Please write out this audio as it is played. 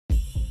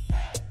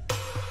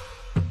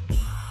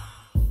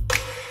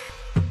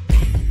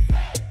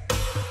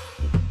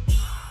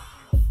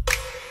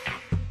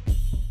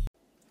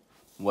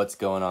What's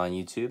going on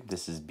YouTube?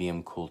 This is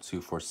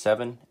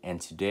BMCool247 and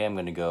today I'm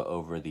going to go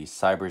over the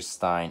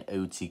Stein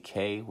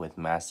OTK with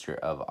Master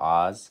of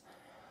Oz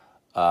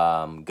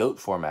GOAT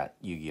format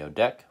Yu-Gi-Oh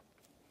deck.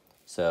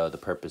 So the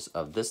purpose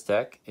of this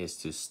deck is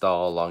to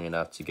stall long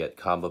enough to get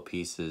combo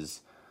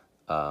pieces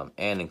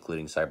and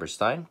including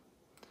Stein,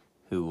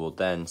 who will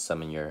then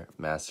summon your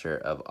Master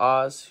of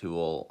Oz, who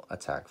will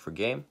attack for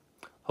game.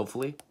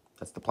 Hopefully,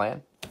 that's the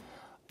plan.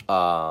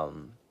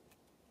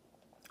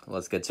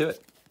 Let's get to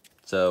it.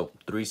 So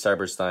 3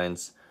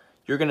 Steins.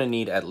 You're going to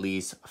need at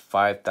least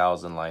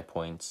 5,000 life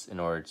points in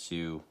order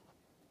to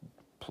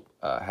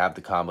have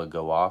the combo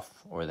go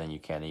off, or then you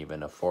can't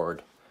even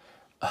afford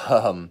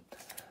to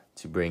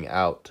bring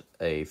out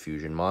a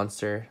fusion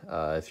monster.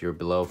 If you're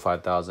below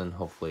 5,000,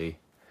 hopefully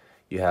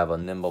you have a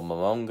Nimble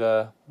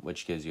Momonga,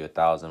 which gives you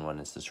 1,000 when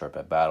it's destroyed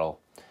by battle.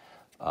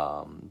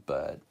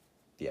 But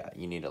yeah,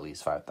 you need at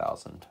least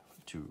 5,000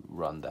 to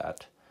run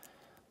that.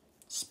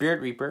 Spirit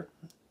Reaper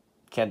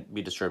can't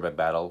be destroyed by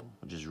battle,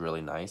 which is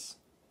really nice.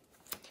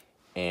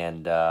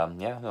 And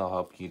yeah, it'll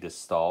help you to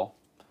stall.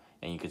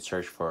 And you could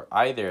search for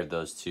either of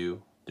those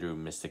two through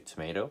Mystic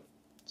Tomato.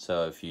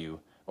 So if you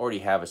already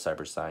have a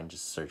Stein,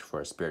 just search for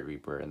a Spirit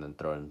Reaper and then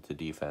throw it into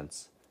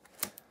defense.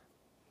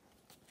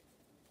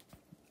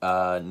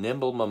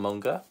 Nimble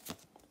Momonga.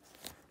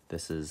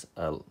 This is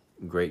a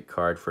great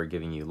card for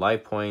giving you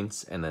life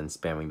points and then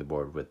spamming the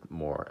board with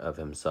more of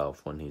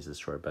himself when he's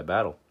destroyed by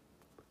battle.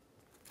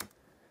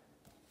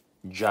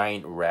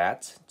 Giant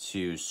Rat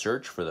to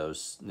search for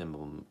those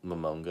Nimble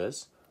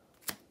Momongas,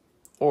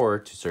 or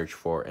to search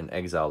for an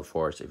Exiled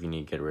Force if you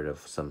need to get rid of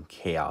some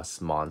chaos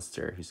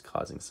monster who's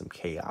causing some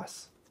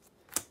chaos.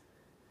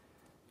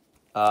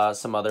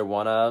 Some other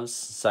one-ofs.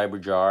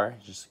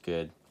 Cyberjar, just a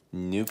good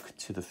nuke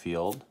to the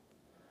field.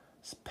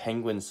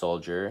 Penguin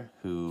Soldier,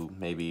 who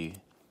maybe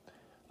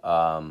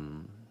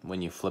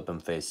when you flip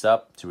him face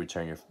up to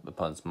return your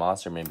opponent's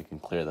monster, maybe can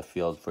clear the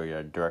field for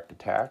your direct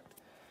attack.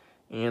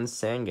 And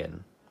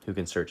Sangan, who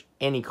can search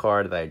any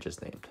card that I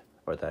just named,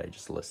 or that I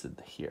just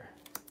listed here.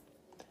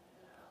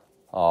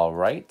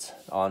 Alright,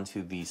 on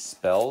to the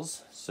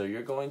spells. So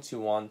you're going to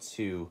want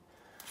to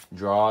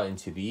draw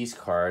into these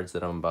cards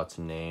that I'm about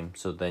to name,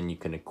 so then you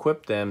can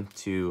equip them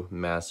to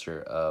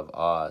Master of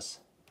Oz.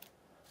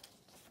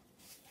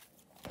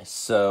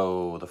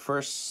 So the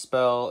first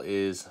spell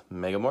is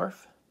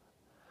Megamorph.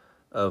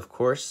 Of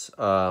course,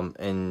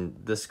 and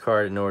this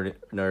card, in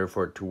order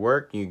for it to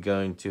work, you're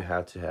going to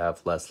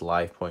have less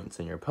life points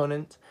than your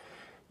opponent.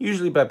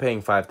 Usually by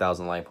paying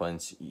 5,000 life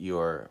points,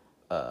 your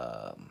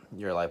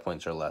life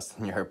points are less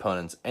than your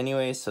opponent's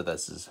anyway, so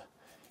this is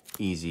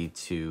easy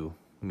to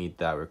meet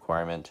that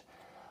requirement.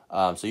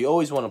 So you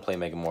always want to play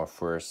Megamorph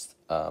first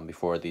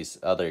before these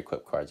other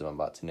equipped cards I'm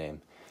about to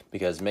name,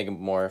 because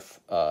Megamorph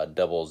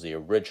doubles the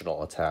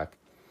original attack,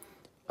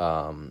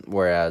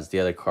 whereas the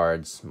other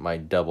cards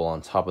might double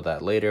on top of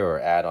that later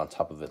or add on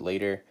top of it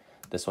later.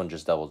 This one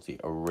just doubles the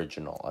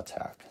original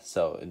attack,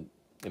 so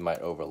it might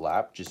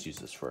overlap. Just use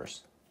this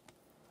first.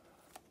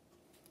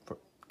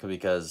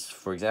 Because,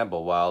 for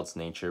example, Wild's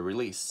Nature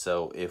Release.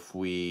 So if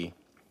we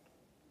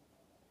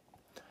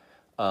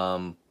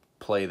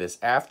play this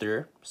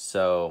after,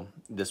 so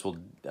this will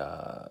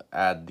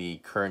add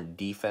the current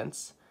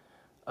defense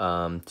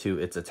to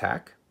its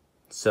attack.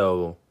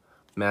 So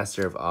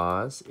Master of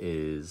Oz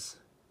is,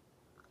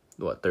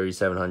 what,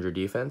 3,700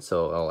 defense,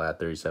 so I'll add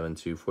 37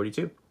 to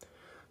 42.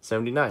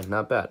 79,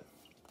 not bad.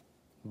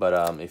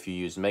 But if you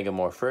use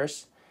Megamorph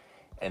first,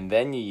 and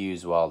then you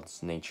use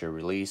Wild's Nature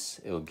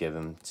Release, it will give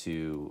him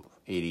to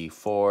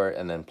 84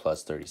 and then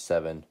plus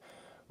 37,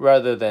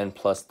 rather than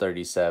plus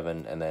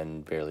 37 and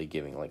then barely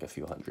giving like a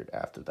few hundred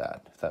after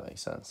that, if that makes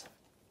sense.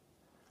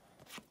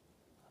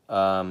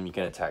 You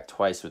can attack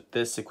twice with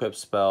this equipped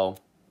spell,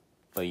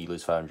 but you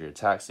lose 500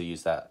 attacks, so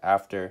use that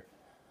after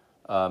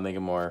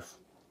Megamorph,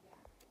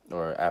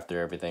 or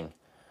after everything.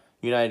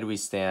 United We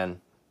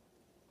Stand,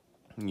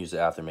 use it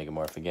after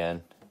Megamorph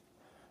again.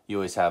 You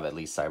always have at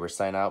least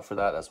Stein out for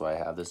that. That's why I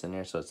have this in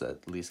here. So it's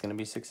at least going to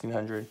be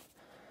 1,600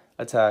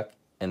 attack.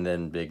 And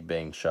then Big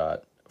Bang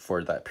Shot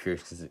for that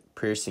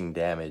piercing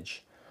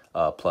damage,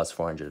 plus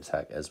 400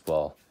 attack as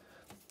well.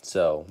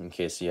 So in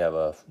case they have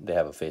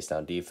a face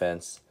down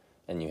defense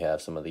and you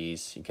have some of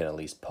these, you can at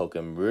least poke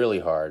them really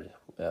hard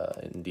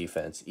in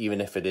defense. Even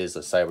if it is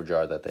a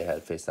Cyberjar that they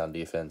had face down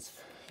defense,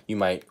 you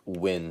might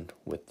win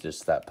with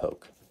just that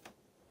poke.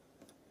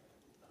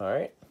 All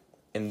right.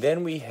 And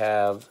then we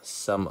have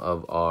some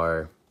of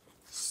our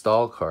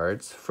stall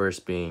cards,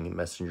 first being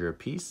Messenger of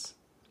Peace.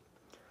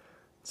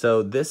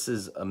 So this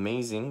is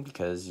amazing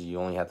because you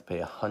only have to pay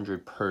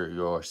 100 per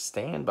your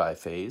standby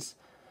phase.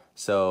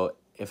 So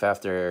if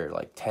after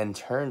like 10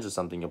 turns or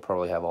something, you'll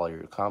probably have all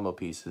your combo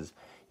pieces,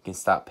 you can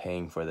stop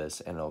paying for this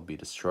and it'll be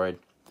destroyed.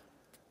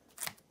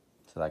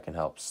 So that can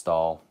help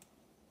stall.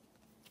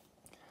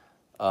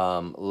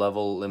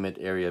 Level Limit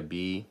Area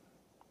B.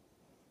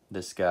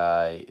 This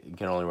guy, you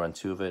can only run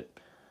 2 of it.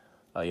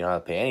 You don't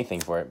have to pay anything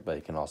for it, but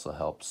it can also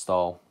help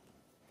stall.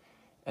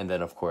 And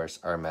then, of course,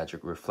 our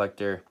Magic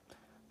Reflector.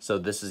 So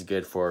this is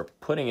good for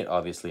putting it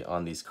obviously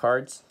on these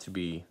cards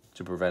to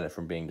prevent it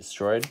from being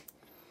destroyed.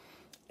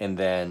 And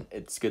then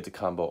it's good to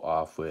combo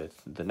off with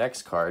the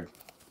next card,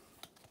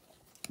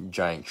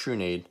 Giant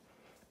Trunade,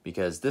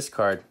 because this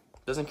card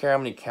doesn't care how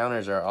many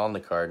counters are on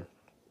the card.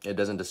 It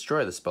doesn't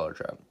destroy the spell or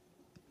trap.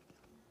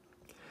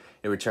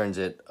 It returns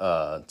it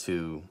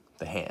to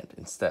the hand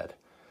instead.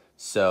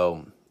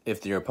 So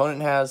if your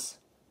opponent has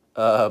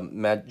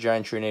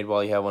Giant Trunade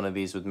while you have one of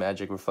these with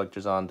magic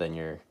reflectors on, then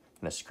you're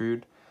kind of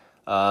screwed.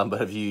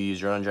 But if you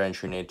use your own Giant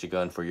Trunade to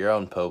go in for your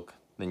own poke,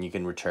 then you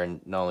can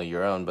return not only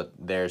your own, but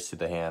theirs to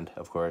the hand,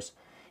 of course.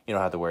 You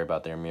don't have to worry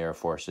about their mirror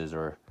forces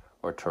or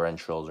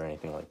torrentials or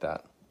anything like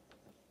that.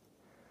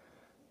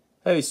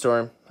 Heavy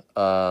Storm,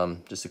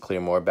 just to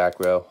clear more back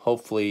row.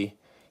 Hopefully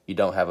you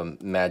don't have a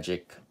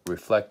magic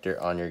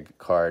reflector on your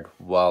card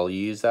while you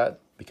use that,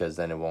 because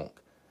then it'll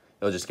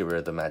just get rid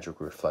of the magic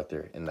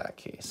reflector in that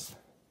case.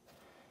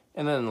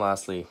 And then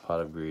lastly, Pot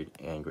of Greed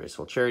and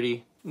Graceful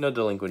Charity. No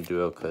Delinquent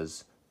Duo,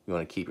 because you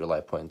want to keep your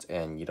life points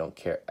and you don't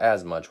care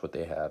as much what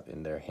they have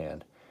in their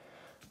hand.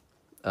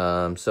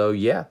 So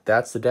yeah,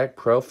 that's the deck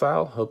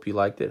profile. Hope you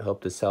liked it.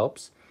 Hope this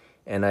helps.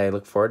 And I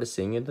look forward to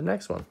seeing you in the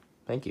next one.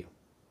 Thank you.